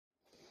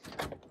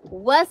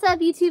What's up,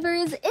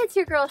 YouTubers? It's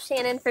your girl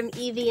Shannon from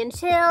Evie and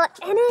Chill, and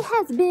it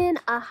has been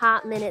a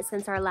hot minute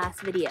since our last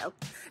video.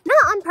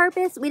 Not on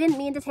purpose, we didn't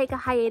mean to take a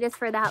hiatus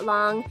for that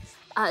long.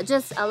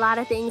 Just a lot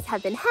of things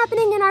have been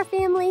happening in our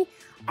family,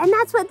 and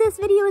that's what this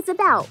video is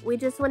about. We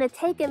just want to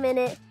take a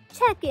minute,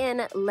 check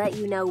in, let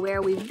you know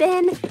where we've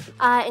been,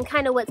 and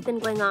kind of what's been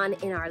going on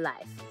in our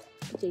life.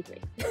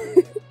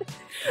 J3.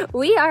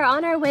 We are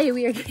on our way.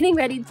 We are getting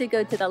ready to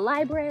go to the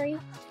library.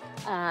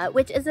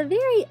 Which is a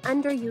very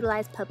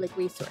underutilized public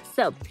resource.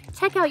 So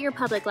check out your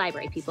public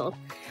library, people.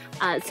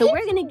 So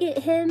we're gonna get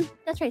him,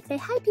 that's right, say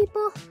hi,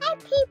 people. Hi,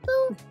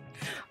 people.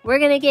 We're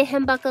gonna get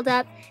him buckled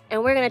up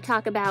and we're gonna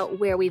talk about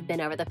where we've been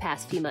over the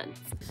past few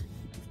months.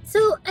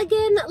 So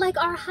again, like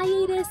our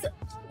hiatus,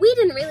 we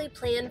didn't really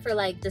plan for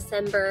like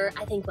December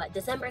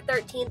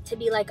 13th to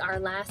be like our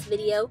last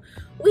video.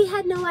 We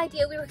had no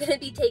idea we were gonna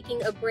be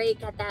taking a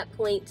break at that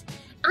point.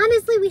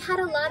 Honestly, we had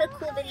a lot of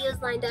cool videos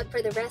lined up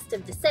for the rest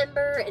of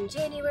December and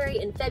January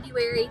and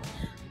February,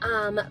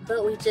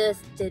 but we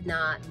just did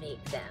not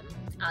make them.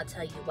 I'll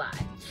tell you why.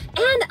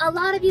 And a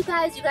lot of you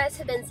guys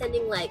have been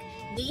sending like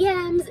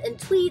DMs and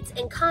tweets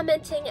and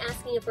commenting,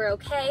 asking if we're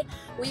okay.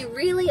 We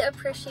really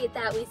appreciate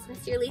that. We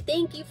sincerely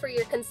thank you for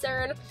your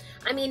concern.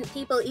 I mean,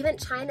 people, even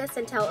China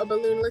sent out a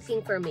balloon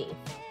looking for me.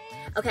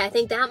 Okay, I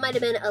think that might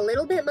have been a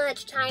little bit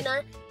much,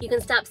 China. You can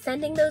stop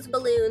sending those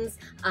balloons.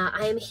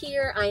 I am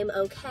here, I am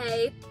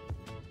okay.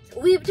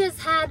 We've just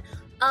had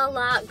a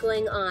lot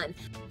going on.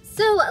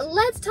 So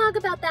let's talk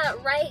about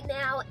that right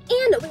now.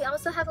 And we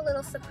also have a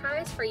little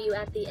surprise for you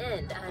at the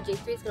end.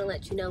 J3 is gonna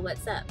let you know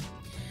what's up.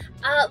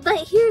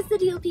 But here's the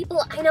deal,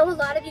 people. I know a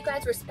lot of you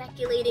guys were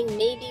speculating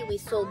maybe we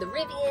sold the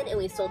Rivian and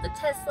we sold the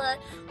Tesla.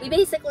 We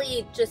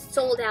basically just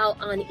sold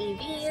out on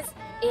EVs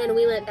and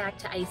we went back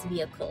to ICE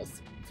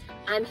vehicles.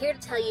 I'm here to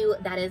tell you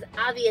that is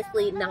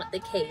obviously not the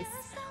case.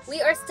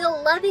 We are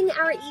still loving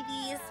our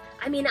EVs.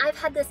 I mean, I've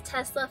had this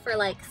Tesla for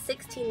like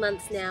 16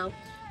 months now.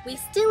 We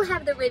still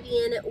have the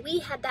Rivian. We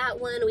had that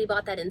one. We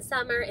bought that in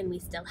summer and we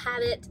still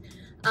have it,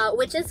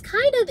 which is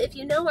kind of, if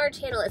you know our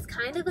channel, it's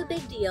kind of a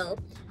big deal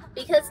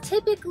because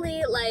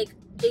typically like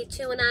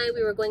J2 and I,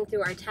 we were going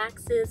through our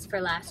taxes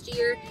for last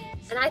year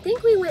and I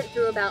think we went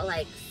through about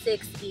like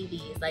 6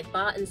 EVs, like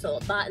bought and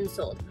sold,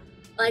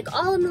 like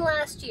all in the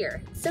last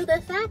year. So the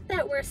fact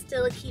that we're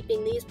still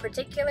keeping these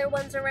particular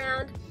ones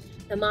around,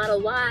 the Model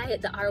Y,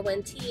 the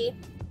R1T,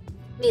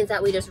 means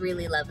that we just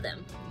really love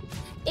them.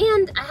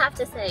 And I have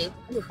to say,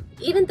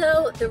 even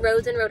though the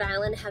roads in Rhode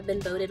Island have been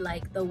voted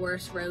like the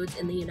worst roads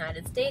in the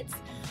United States,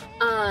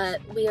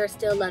 we are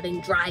still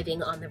loving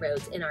driving on the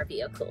roads in our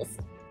vehicles.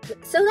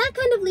 So that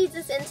kind of leads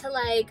us into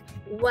like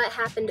what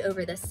happened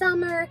over the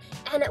summer,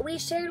 and we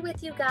shared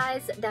with you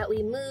guys that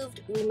we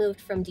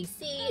moved from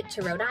DC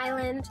to Rhode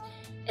Island,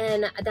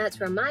 and that's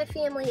where my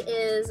family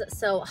is.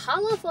 So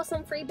holla for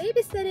some free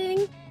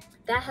babysitting.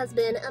 That has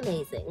been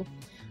amazing.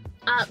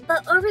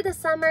 But over the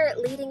summer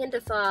leading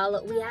into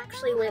fall, we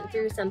actually went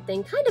through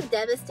something kind of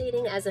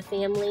devastating as a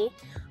family.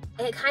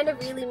 It kind of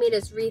really made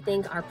us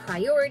rethink our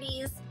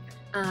priorities,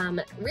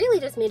 really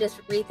just made us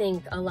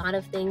rethink a lot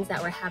of things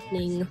that were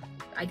happening,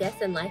 I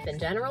guess, in life in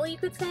general, you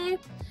could say.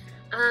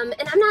 And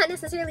I'm not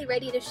necessarily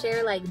ready to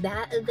share like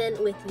that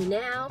event with you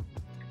now.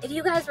 If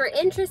you guys were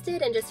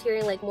interested in just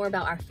hearing like more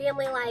about our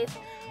family life,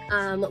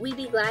 we'd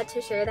be glad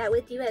to share that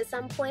with you at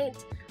some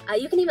point.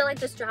 You can even like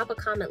just drop a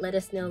comment, let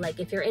us know like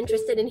if you're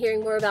interested in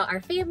hearing more about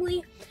our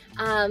family,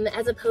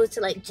 as opposed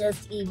to like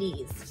just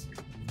EVs.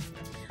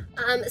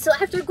 So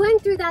after going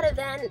through that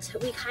event,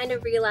 we kind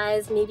of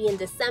realized maybe in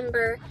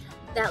December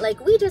that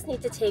like we just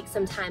need to take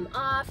some time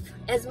off.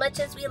 As much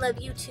as we love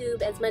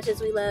YouTube, as much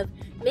as we love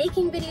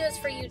making videos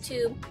for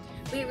YouTube,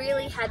 we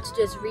really had to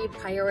just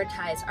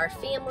reprioritize our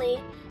family,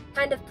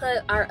 kind of put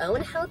our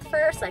own health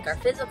first, like our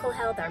physical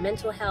health, our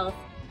mental health.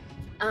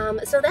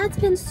 So that's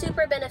been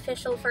super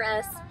beneficial for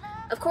us.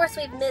 Of course,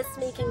 we've missed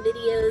making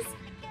videos,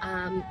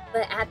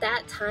 but at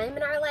that time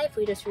in our life,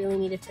 we just really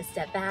needed to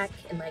step back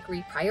and like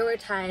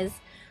reprioritize,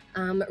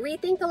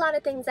 rethink a lot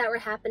of things that were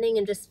happening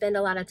and just spend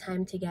a lot of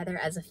time together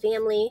as a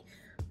family.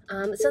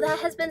 So that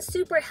has been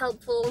super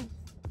helpful.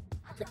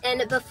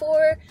 And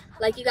before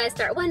like you guys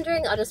start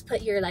wondering, I'll just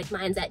put your like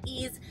minds at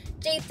ease.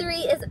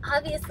 J3 is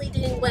obviously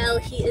doing well.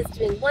 He is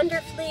doing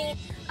wonderfully.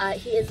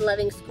 He is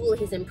loving school.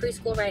 He's in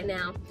preschool right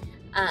now.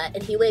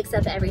 And he wakes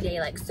up every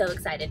day like so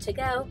excited to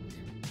go.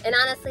 And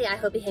honestly, I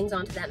hope he hangs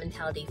on to that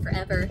mentality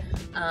forever,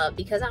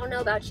 because I don't know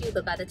about you,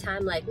 but by the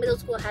time like middle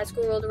school, high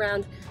school rolled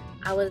around,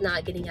 I was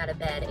not getting out of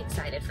bed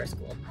excited for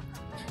school.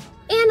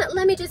 And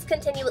let me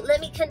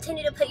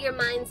continue to put your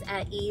minds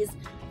at ease.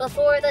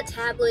 Before the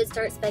tabloids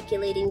start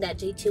speculating that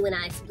J2 and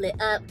I split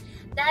up,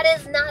 that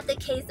is not the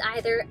case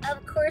either.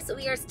 Of course,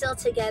 we are still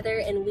together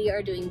and we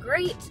are doing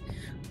great.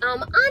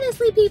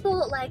 Honestly,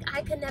 people, like,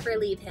 I could never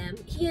leave him.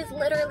 He is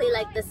literally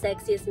like the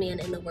sexiest man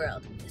in the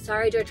world.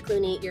 Sorry, George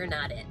Clooney, you're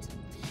not it.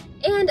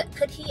 And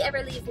could he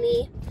ever leave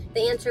me?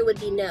 The answer would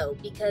be no,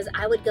 because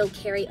I would go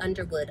Carrie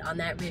Underwood on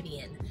that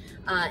Rivian.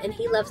 and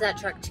he loves that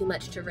truck too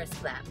much to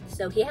risk that.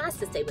 So he has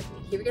to stay with me.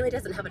 He really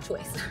doesn't have a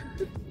choice.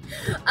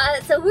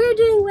 So we're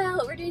doing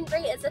well. We're doing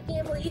great as a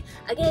family.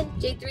 Again,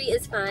 J3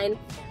 is fine.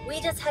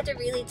 We just had to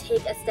really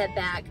take a step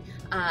back,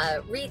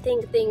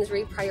 rethink things,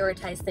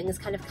 reprioritize things,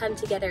 kind of come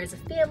together as a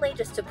family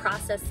just to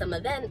process some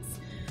events,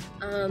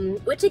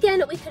 which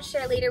again, we could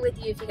share later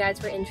with you if you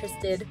guys were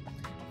interested.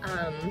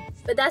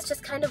 But that's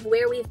just kind of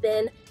where we've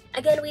been.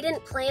 Again, we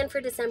didn't plan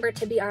for December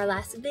to be our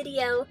last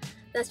video.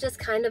 That's just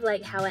kind of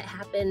like how it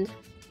happened.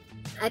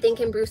 I think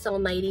in Bruce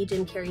Almighty,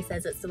 Jim Carrey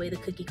says it's the way the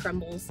cookie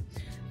crumbles.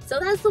 So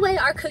that's the way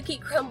our cookie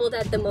crumbled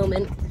at the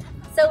moment.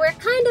 So we're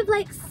kind of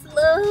like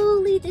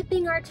slowly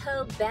dipping our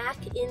toe back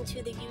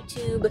into the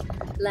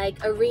YouTube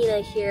like arena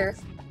here.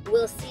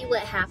 We'll see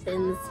what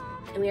happens.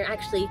 And we're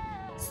actually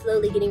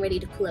slowly getting ready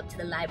to pull up to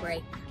the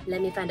library.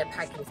 Let me find a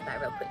parking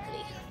spot real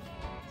quickly.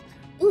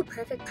 Ooh,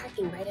 perfect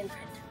parking right in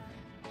front.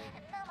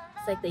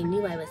 It's like they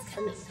knew I was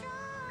coming.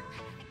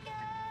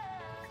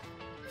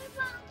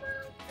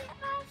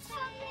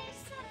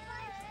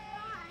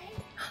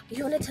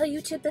 You want to tell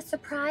YouTube the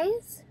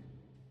surprise?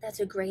 That's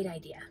a great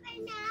idea.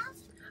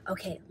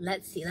 Okay,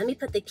 let's see. Let me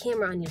put the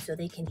camera on you so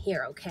they can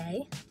hear,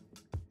 okay?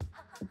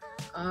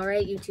 All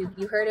right, YouTube,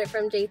 you heard it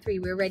from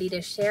J3. We're ready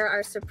to share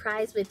our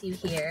surprise with you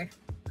here.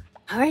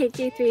 All right,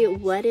 J3,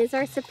 what is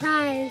our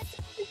surprise?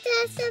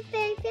 There's a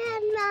baby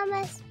and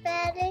Mama's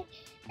belly,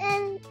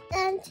 and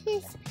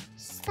he's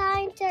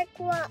starting to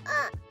grow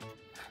up.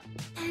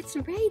 That's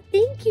right.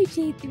 Thank you,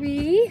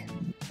 J3.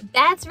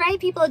 That's right,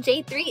 people.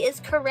 J3 is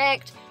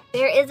correct.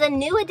 There is a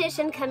new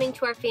addition coming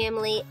to our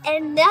family,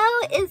 and no,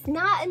 it's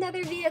not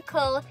another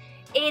vehicle.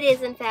 It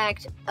is, in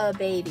fact, a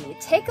baby.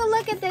 Take a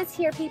look at this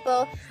here,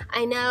 people.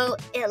 I know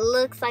it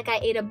looks like I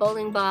ate a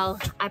bowling ball.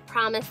 I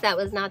promise that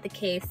was not the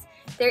case.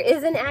 There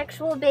is an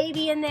actual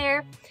baby in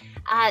there.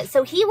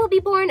 So he will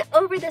be born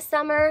over the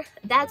summer.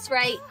 That's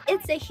right,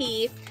 it's a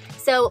he.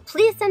 So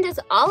please send us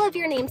all of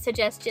your name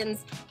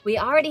suggestions. We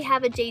already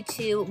have a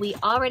J2, we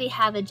already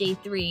have a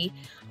J3.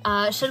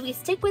 Should we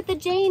stick with the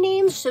J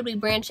names? Should we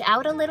branch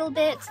out a little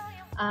bit?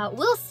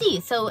 We'll see.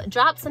 So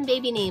drop some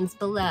baby names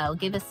below.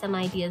 Give us some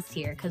ideas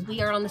here because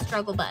we are on the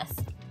struggle bus.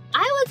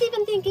 I was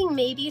even thinking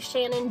maybe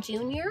Shannon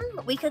Jr.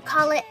 We could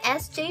call it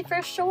SJ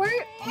for short.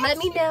 Let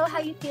me know how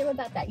you feel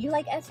about that. You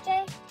like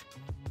SJ?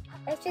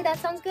 SJ, that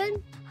sounds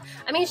good?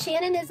 I mean,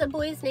 Shannon is a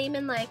boy's name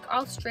in like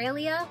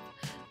Australia,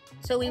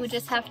 so we would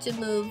just have to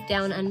move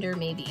down under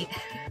maybe.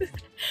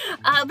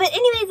 But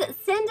anyways,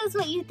 send us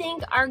what you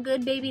think are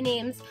good baby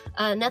names.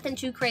 Nothing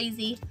too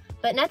crazy,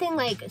 but nothing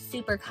like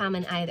super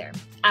common either.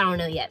 I don't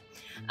know yet.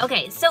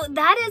 Okay, so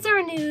that is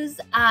our news.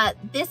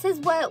 This is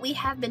what we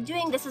have been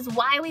doing. This is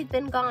why we've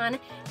been gone.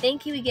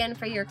 Thank you again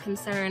for your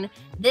concern.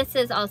 This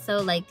is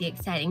also like the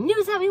exciting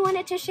news that we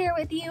wanted to share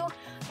with you.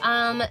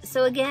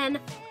 So again,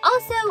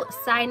 also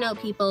side note,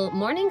 people,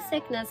 morning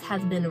sickness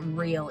has been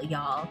real,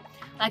 y'all.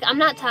 Like, I'm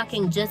not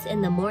talking just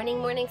in the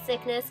morning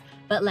sickness,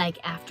 but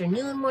like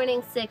afternoon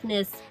morning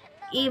sickness,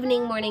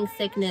 evening morning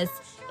sickness.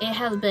 It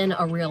has been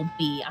a real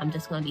B. I'm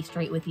just gonna be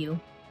straight with you.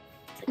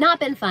 Not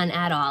been fun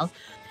at all.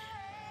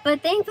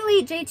 But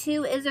thankfully,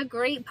 J2 is a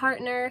great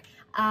partner,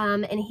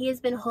 and he has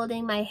been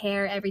holding my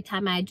hair every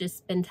time I just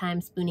spend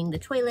time spooning the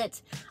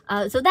toilet.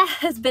 So that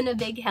has been a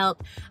big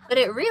help, but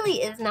it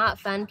really is not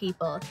fun,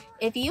 people.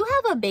 If you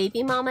have a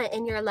baby mama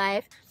in your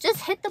life,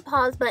 just hit the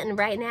pause button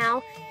right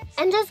now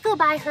and just go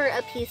buy her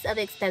a piece of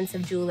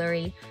expensive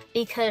jewelry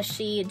because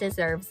she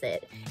deserves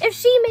it. If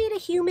she made a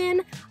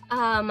human,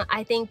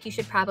 I think you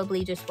should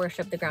probably just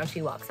worship the ground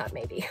she walks on,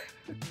 maybe.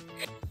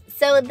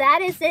 So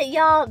that is it,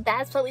 y'all.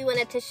 That's what we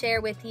wanted to share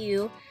with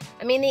you.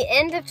 I mean, the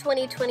end of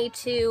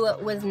 2022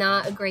 was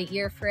not a great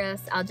year for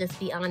us. I'll just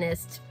be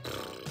honest.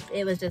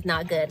 It was just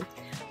not good.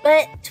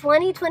 But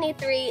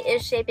 2023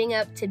 is shaping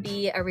up to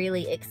be a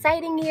really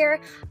exciting year.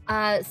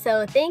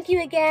 So thank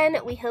you again.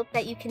 We hope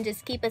that you can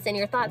just keep us in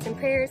your thoughts and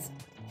prayers.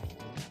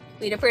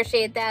 We'd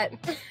appreciate that.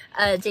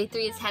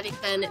 J3 is having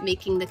fun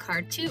making the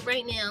card too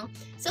right now.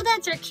 So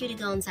that's our cue to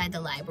go inside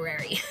the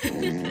library.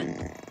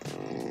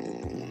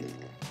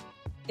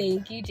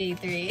 Thank you,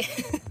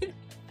 J3.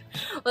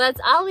 Well,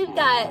 that's all we've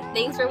got.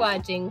 Thanks for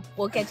watching.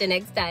 We'll catch you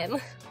next time.